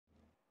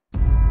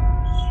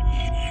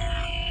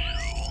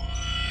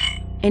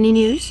Any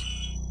news?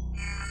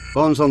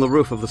 Bond's on the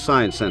roof of the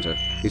science center.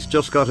 He's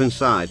just got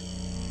inside.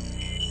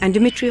 And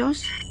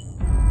Dimitrios?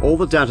 All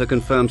the data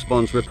confirms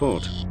Bond's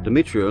report.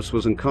 Dimitrios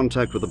was in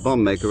contact with a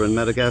bomb maker in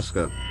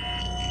Madagascar.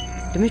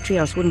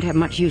 Dimitrios wouldn't have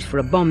much use for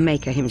a bomb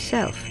maker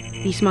himself.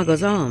 He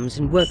smuggles arms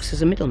and works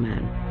as a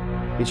middleman.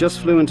 He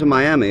just flew into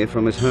Miami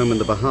from his home in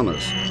the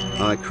Bahamas.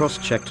 I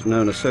cross-checked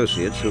known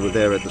associates who were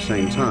there at the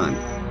same time.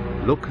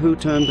 Look who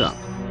turned up.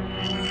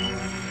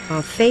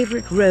 Our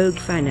favorite rogue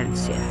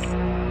financier.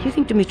 Do you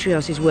think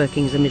Dimitrios is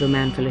working as a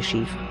middleman for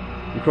Lashif?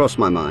 It crossed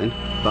my mind,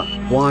 but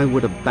why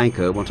would a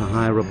banker want to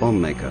hire a bomb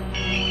maker?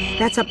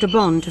 That's up to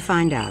Bond to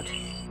find out.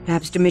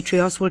 Perhaps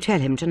Dimitrios will tell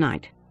him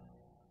tonight.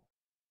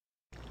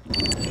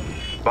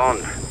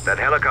 Bond, that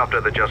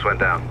helicopter that just went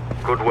down.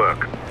 Good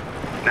work.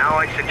 Now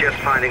I suggest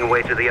finding a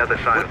way to the other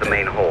side of the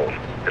main hall.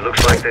 It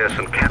looks like there are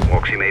some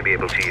catwalks you may be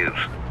able to use.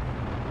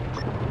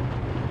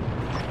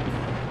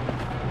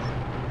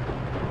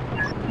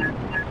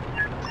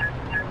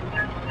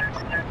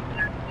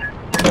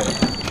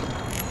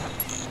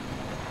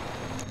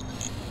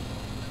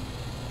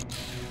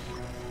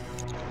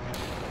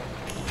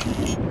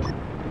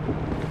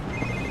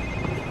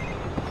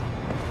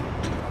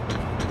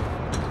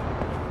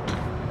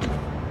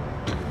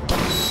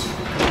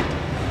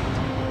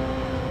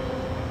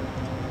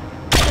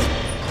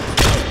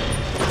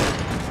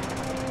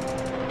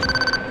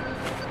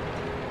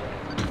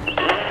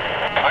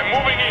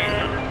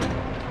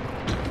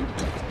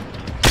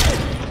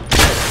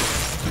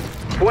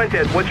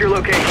 Fuentes, what's your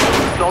location?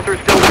 Salter's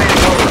still waiting,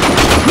 over.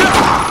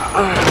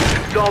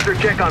 Salter,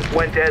 check on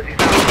Fuentes. He's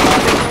not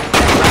responding.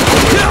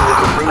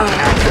 Route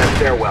access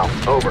stairwell.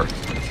 Over.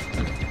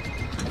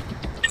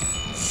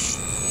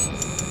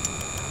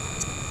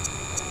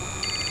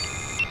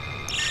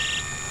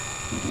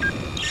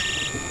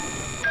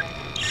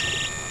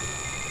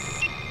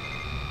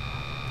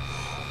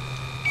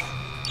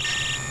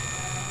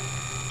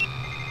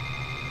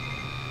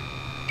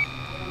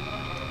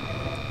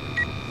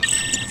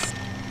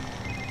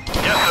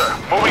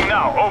 Moving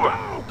now, over.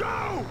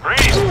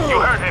 Reed, you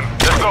heard him.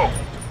 Let's go.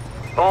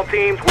 All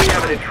teams, we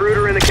have an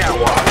intruder in the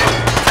catwalk.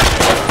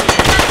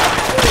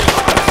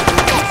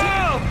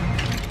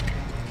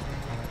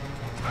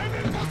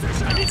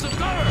 I need some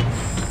cover.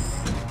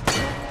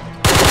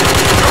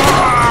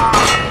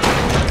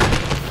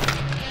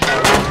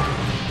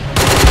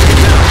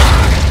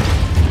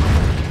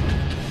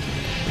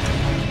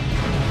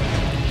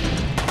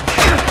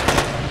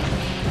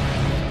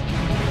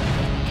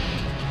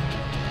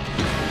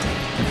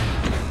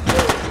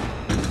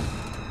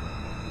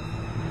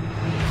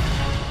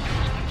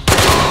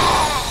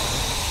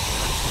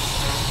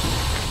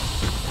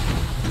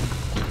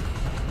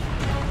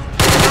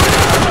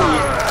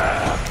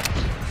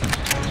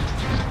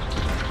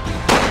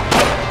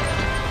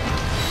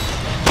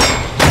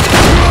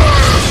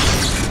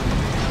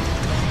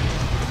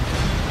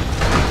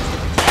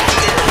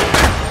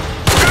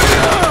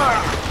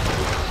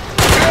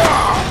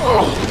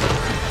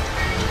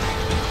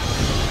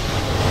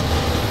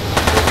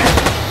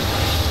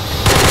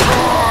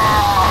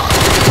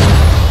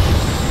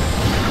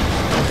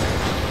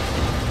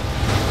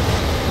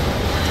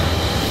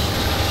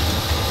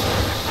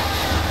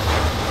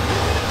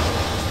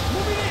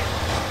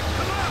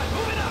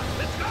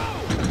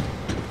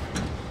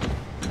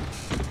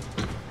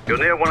 You're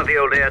near one of the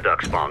old air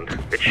ducts, Bond.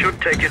 It should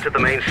take you to the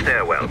main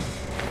stairwell.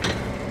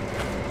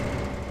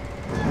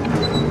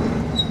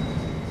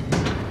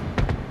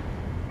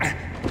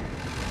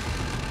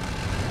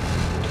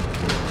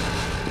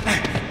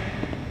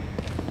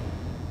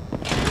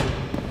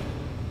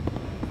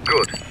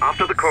 Good.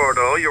 After the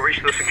corridor, you'll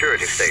reach the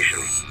security station.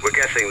 We're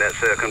guessing that's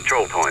their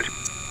control point.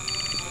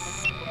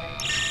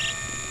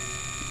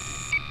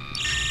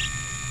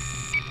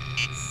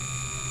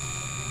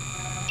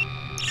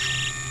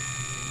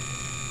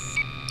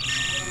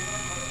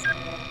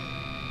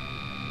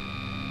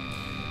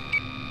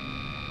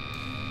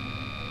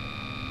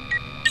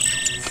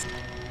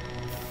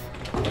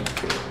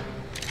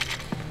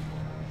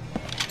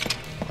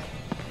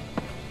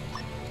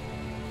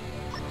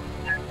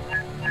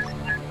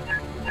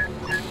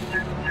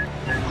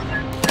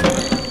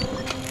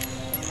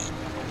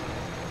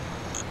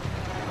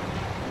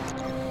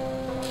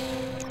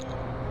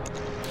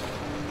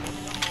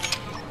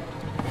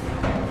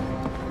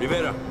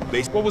 Rivera,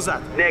 base. What was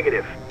that?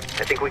 Negative.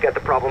 I think we got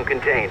the problem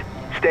contained.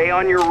 Stay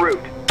on your route.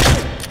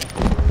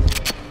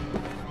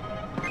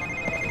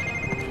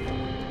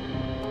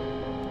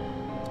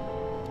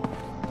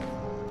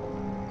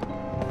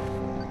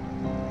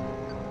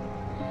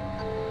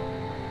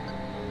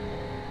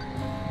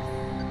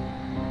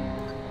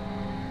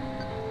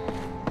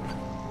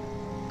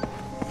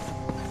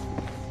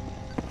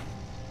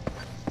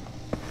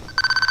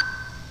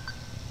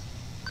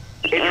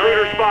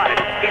 Intruder spotted.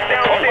 He's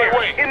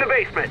downstairs, in the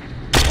basement.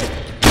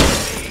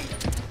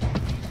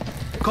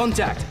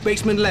 Contact,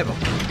 basement level.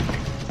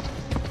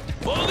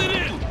 Hold it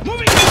in.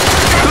 Moving.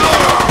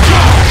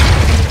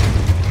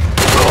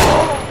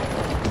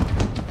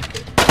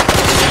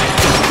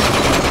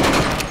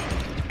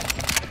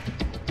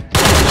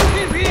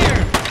 Here,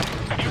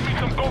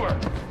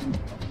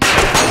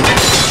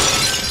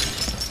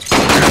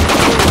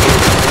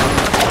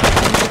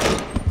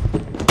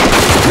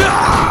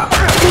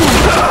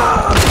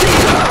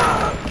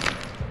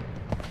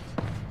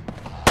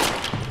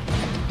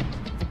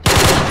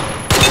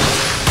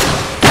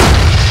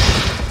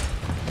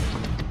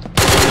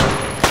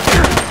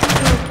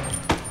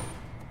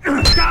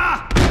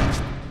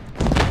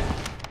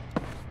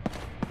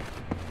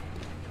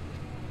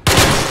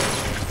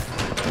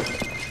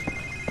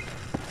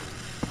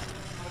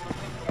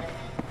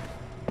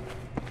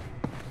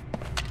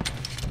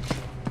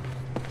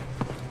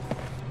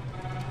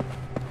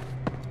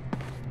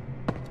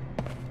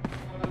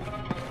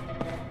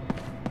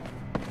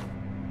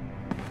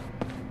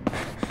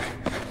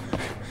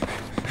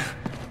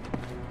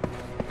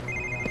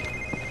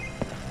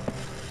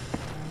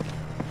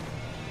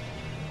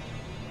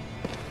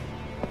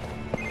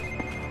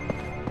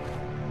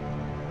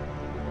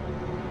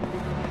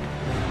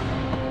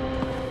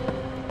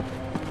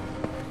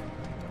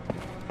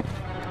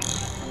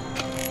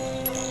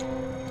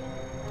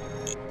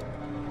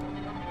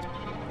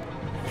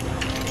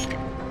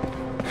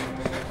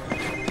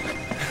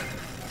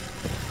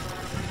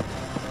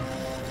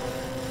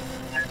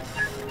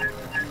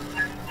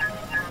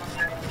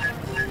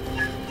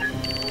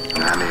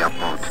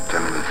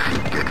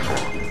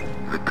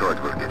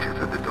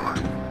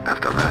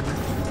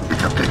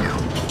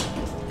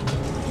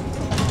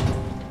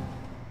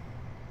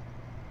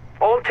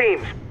 All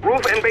teams,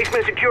 roof and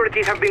basement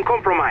securities have been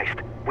compromised.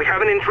 We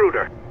have an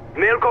intruder.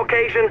 Male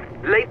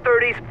Caucasian, late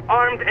 30s,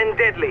 armed and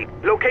deadly.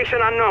 Location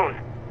unknown.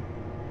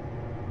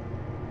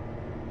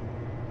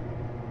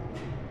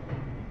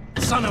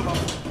 Son of a...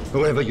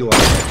 Whoever you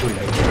are, too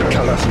late.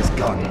 Carlos is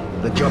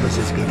gone. The job is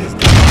as good as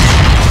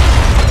done.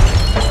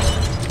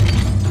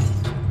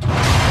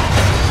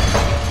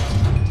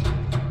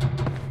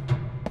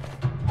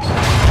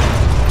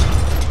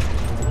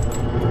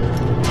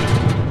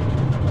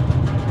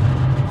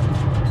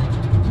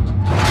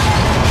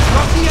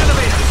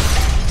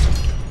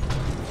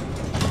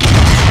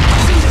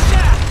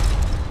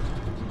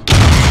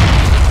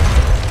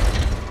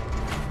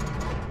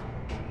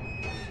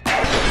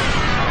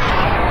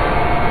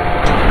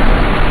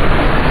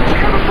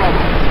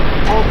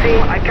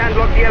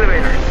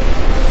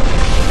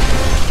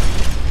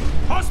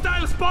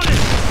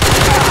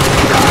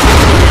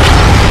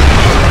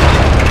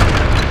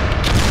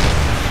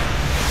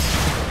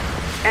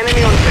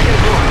 Enemy on second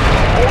floor.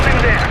 Hold him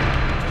there.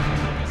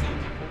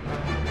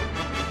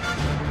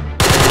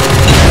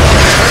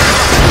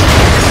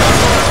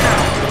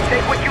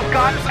 Take what you've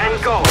got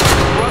and go.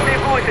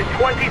 Rendezvous is at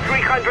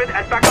 2300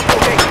 at backup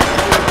location.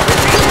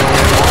 Repeat,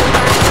 all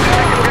times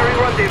secondary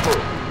rendezvous.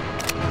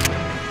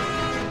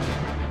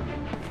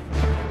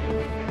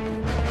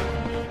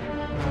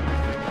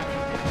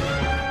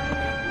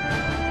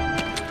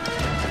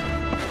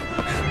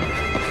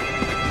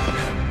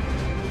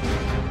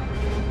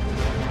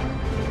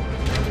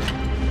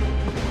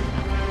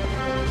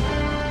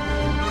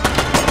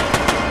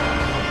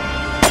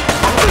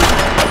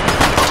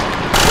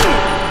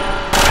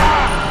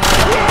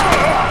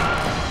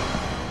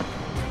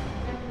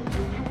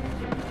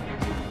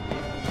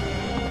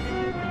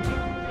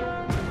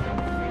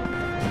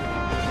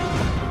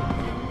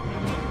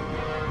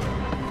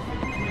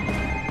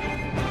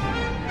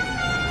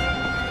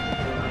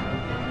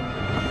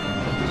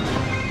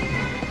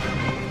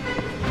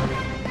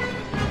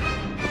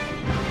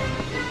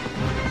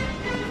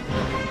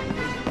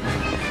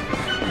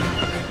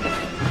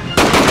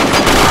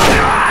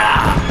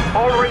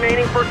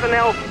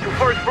 Personnel to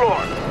first floor.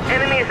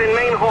 Enemy is in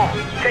main hall.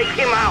 Take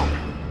him out.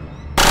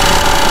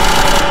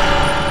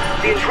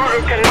 The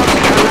intruder cannot be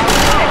allowed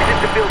to exit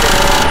the building.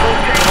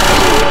 Protect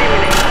and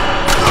eliminate.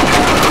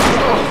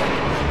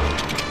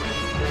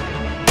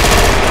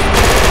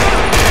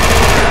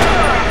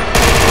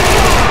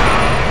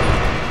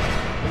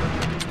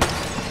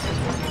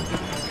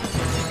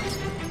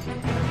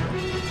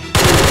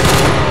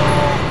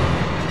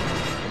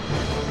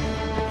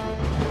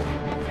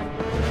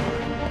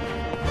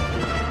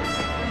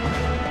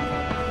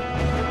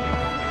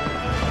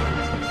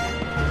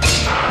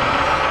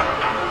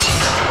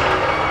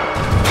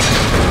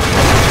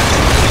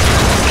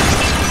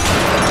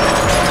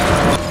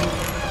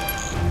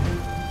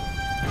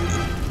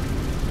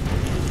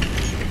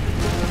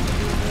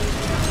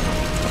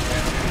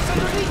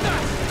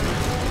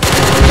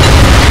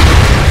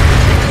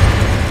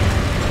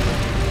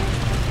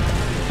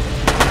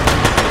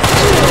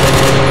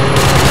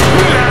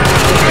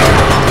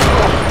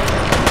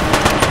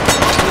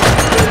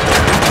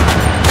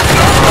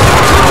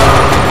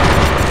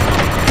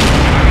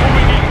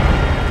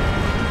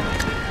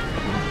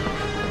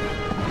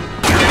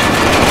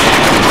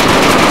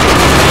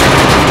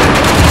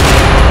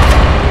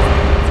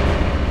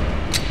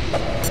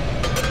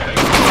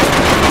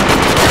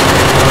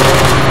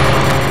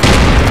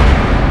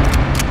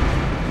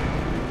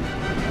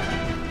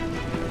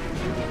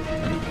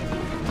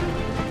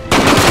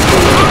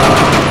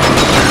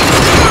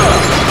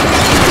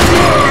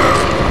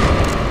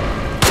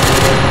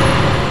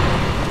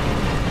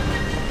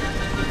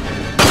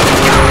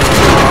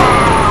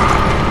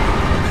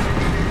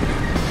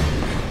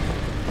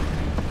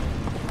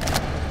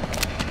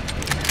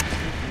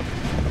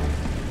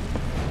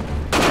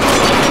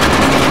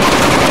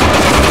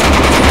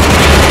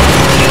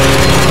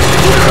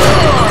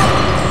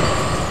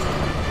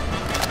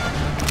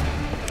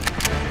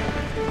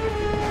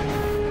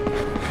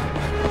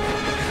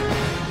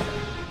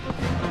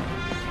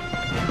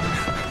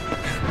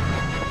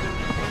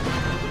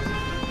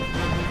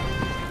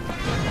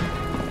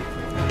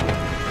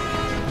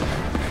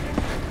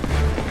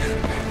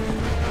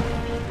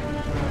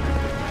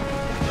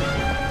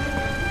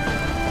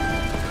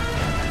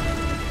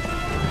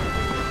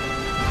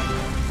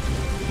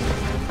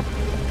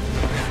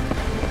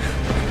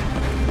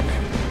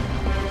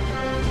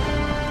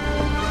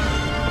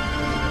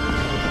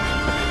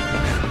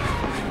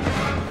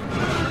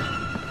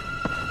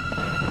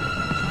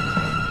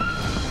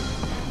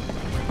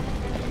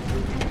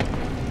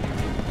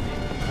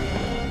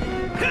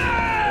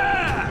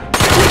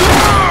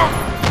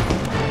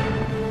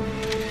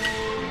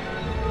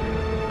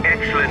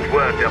 Excellent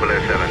work,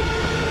 007.